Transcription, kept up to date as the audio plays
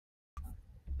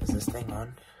Is this thing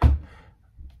on?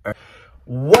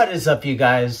 What is up, you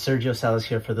guys? Sergio Salas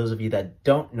here. For those of you that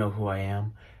don't know who I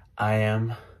am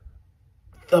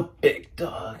the big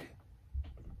dog.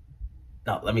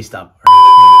 No, let me stop.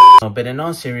 But in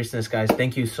all seriousness, guys,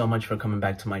 thank you so much for coming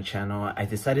back to my channel. I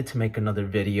decided to make another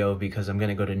video because I'm going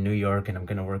to go to New York and I'm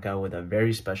going to work out with a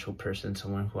very special person,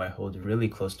 someone who I hold really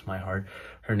close to my heart.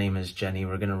 Her name is Jenny.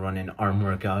 We're going to run an arm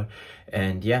workout.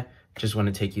 And yeah, just want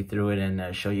to take you through it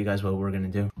and show you guys what we're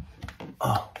going to do.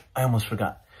 Oh, I almost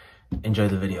forgot. Enjoy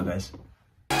the video, guys.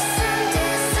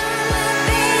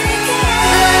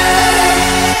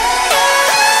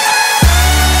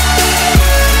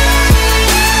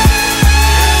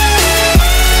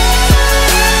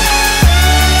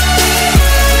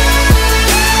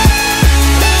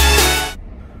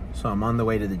 So I'm on the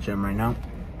way to the gym right now,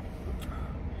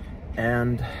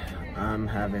 and I'm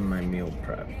having my meal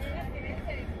prep.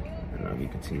 I don't know if you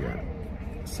can see that.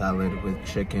 Salad with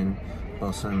chicken,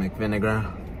 balsamic vinegar,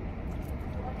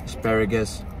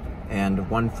 asparagus, and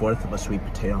 1/4 of a sweet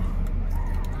potato.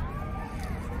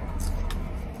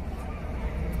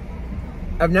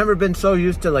 I've never been so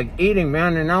used to like eating,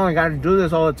 man, and now I gotta do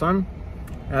this all the time.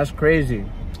 That's crazy.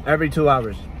 Every 2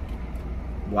 hours.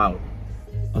 Wow.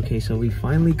 Okay, so we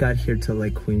finally got here to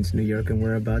like Queens, New York, and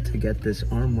we're about to get this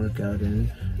arm workout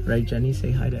in. Right, Jenny?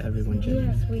 Say hi to everyone, Jenny.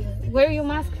 Yes, we wear your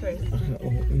mask first.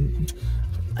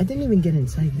 I didn't even get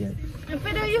inside yet.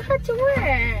 But you had to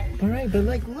wear. All right, but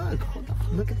like, look, hold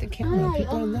on. Look at the camera.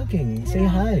 People are looking. Say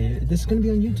hi. This is gonna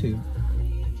be on YouTube.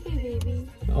 Hey, baby.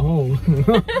 Oh.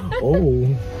 Oh.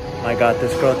 My God,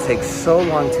 this girl takes so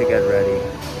long to get ready.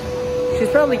 She's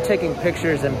probably taking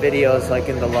pictures and videos like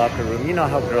in the locker room. You know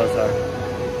how girls are.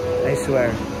 I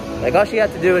swear. Like, all she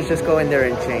had to do is just go in there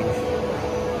and change.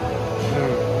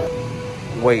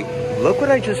 Wait, look what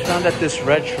I just found at this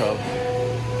retro.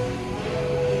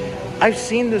 I've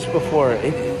seen this before.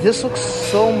 This looks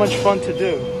so much fun to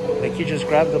do. Like, you just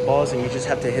grab the balls and you just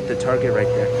have to hit the target right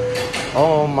there.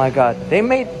 Oh my God. They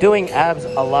made doing abs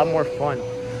a lot more fun.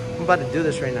 I'm about to do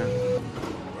this right now.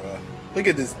 Look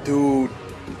at this dude.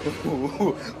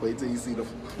 Wait till you see the...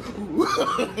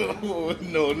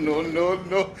 No.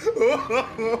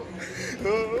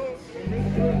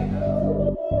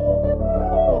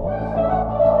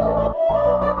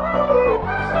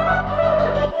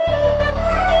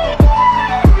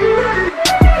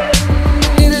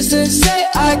 Needless to say,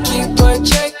 I keep a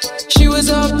check. She was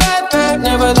a bad,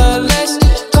 nevertheless.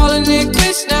 Calling it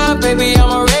quits now, baby,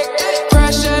 I'm a wreck.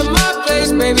 Crash at my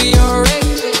place, baby, you're a wreck.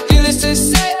 Needless to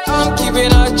say, I'm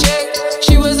keeping a check.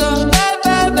 She was a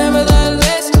bad,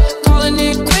 nevertheless. Calling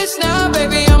it quits now,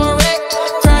 baby, I'm a wreck.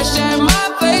 Crash at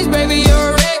my place, baby, you're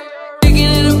a wreck.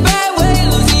 Thinking in a bad way,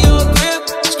 losing your grip.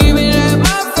 Screaming at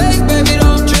my face, baby,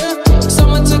 don't trip.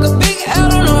 Someone took a big L,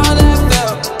 don't know how that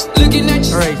felt. Looking at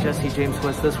you. Alright, Jesse James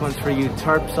West, this one's for you.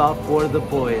 Tarps off for the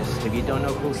boys. If you don't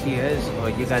know who he is, well,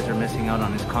 you guys are missing out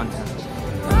on his content.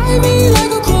 Ride me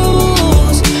like a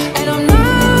cruise, and I'm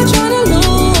not trying to lose.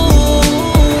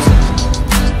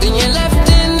 Then you're left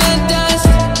in the dust,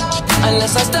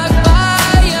 unless I stuck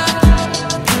by ya.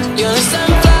 You're a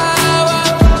sunflower,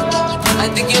 I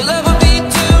think your love would be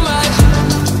too much.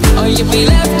 Or you'd be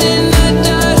left in the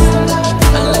dust,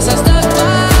 unless I stuck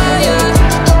by ya.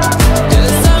 You're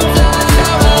the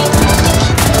sunflower,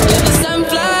 you're the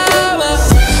sunflower.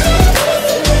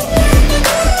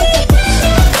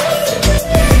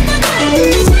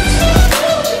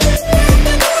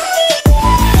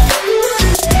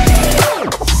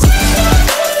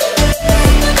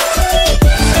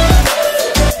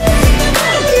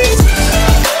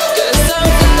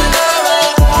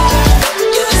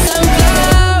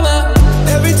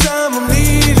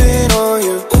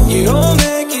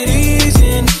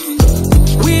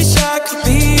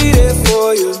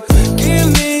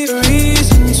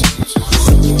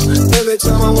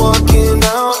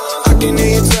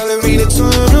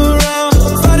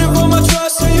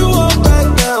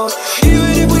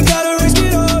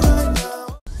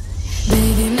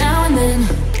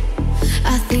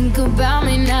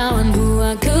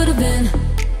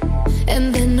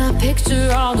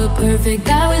 Picture all the perfect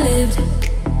that we lived,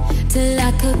 till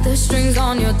I cut the strings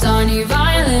on your tiny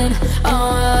violin.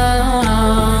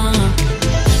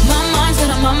 My mind's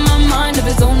set on my mind of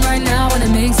its own right now, and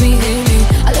it makes me hate me.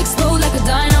 I'll explode like a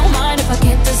dynamite if I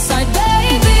can't decide,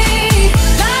 baby.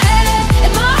 My head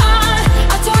and my heart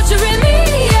are torturing me,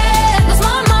 yeah. Lost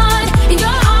my mind in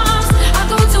your arms, I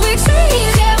go to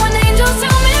extremes, yeah. When angels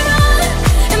tell me run,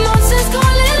 emotions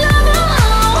calling love.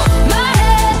 My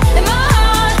head and my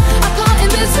heart are caught in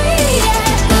between, yeah.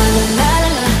 La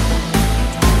la la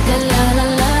la la la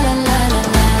la la la la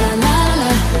la la la.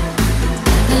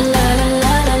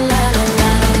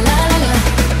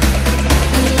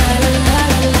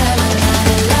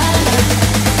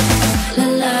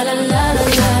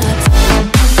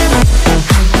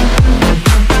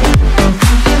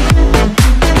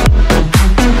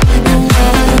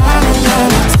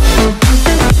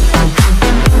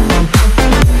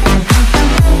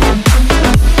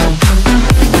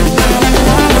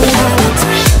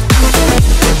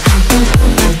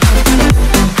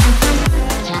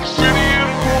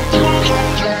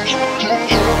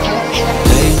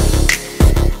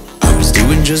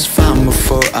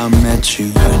 met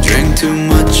you. I drink too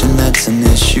much and that's an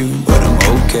issue, but I'm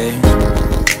okay.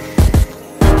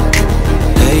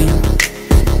 Hey,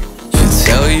 you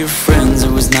tell your friends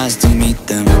it was nice to meet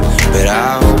them, but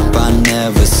I hope I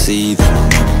never see them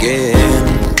again.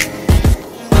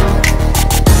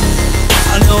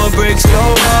 I know it breaks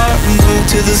your heart. Moved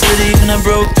to the city and I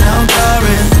broke down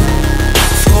crying.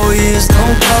 4 years, no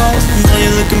calls. Now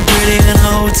you're looking pretty in a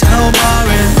hotel bar,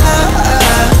 and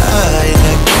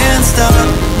I can't stop.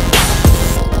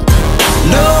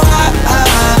 No,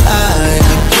 I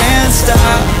can't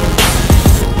stop.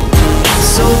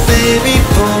 So baby,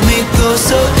 pull me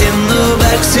closer in the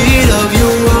backseat of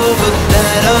your Rover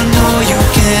that I know you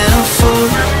can't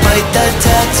afford. Bite that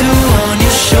tattoo on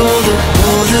your shoulder.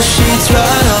 Pull the sheets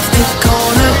right off the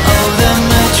corner of that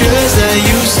mattress that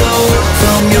you stole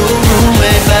from your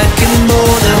roommate back in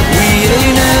Boulder. We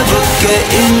ain't never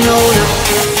getting older.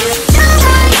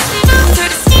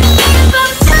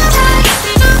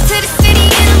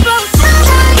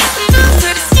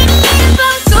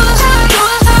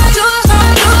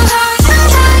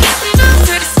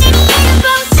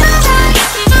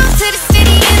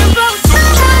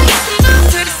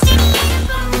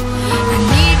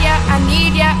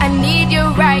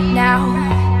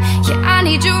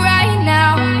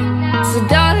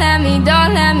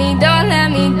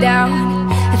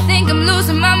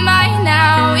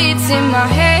 In my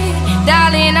head,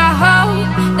 darling, I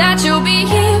hope that you'll be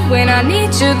here when I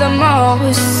need you the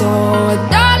most. So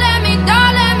don't let me,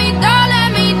 don't let me, don't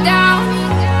let me down.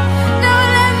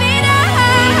 Don't let me down.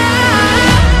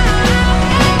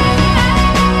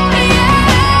 Yeah,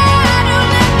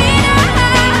 don't let me down. Yeah,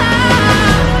 don't let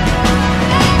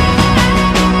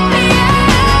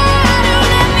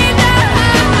me down.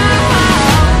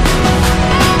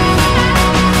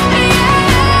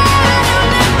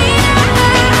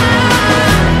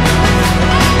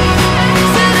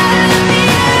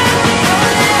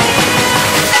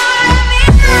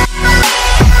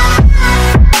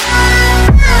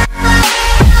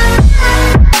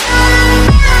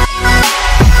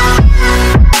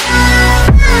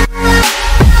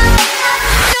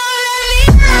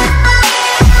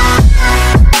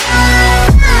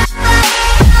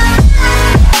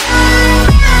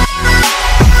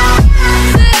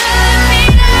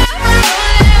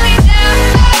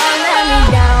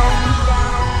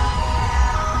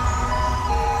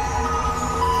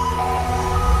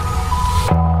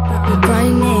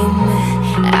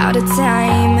 Out of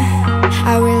time,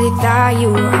 I really thought you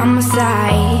were on my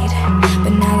side,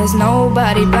 but now there's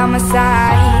nobody by my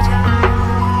side.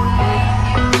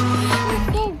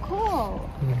 So cool.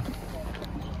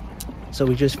 So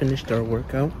we just finished our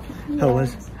workout. How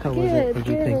was it? What did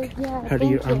you think? Yeah, How do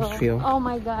your thank arms you. feel? Oh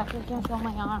my gosh, I can feel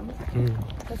my arms.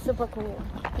 It's super cool.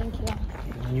 Thank you.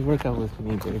 When you work out with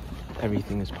me, babe,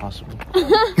 everything is possible.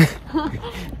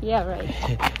 Yeah, right.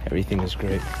 Everything is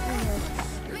great.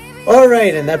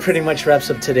 Alright, and that pretty much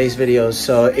wraps up today's video.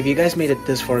 So if you guys made it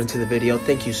this far into the video,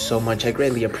 thank you so much. I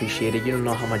greatly appreciate it. You don't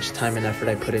know how much time and effort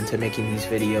I put into making these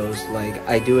videos. Like,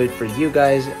 I do it for you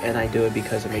guys, and I do it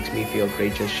because it makes me feel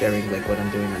great just sharing like what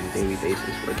I'm doing on a daily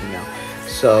basis working out.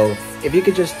 So if you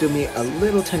could just do me a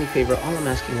little tiny favor, all I'm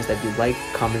asking is that you like,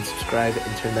 comment, subscribe,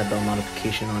 and turn that bell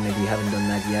notification on if you haven't done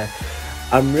that yet.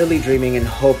 I'm really dreaming and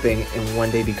hoping in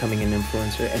one day becoming an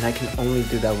influencer, and I can only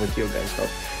do that with your guys' help.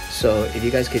 So if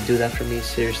you guys could do that for me,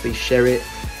 seriously, share it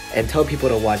and tell people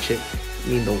to watch it. It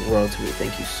means the world to me.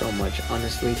 Thank you so much.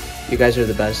 Honestly, you guys are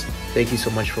the best. Thank you so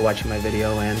much for watching my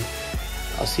video, and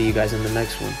I'll see you guys in the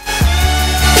next one.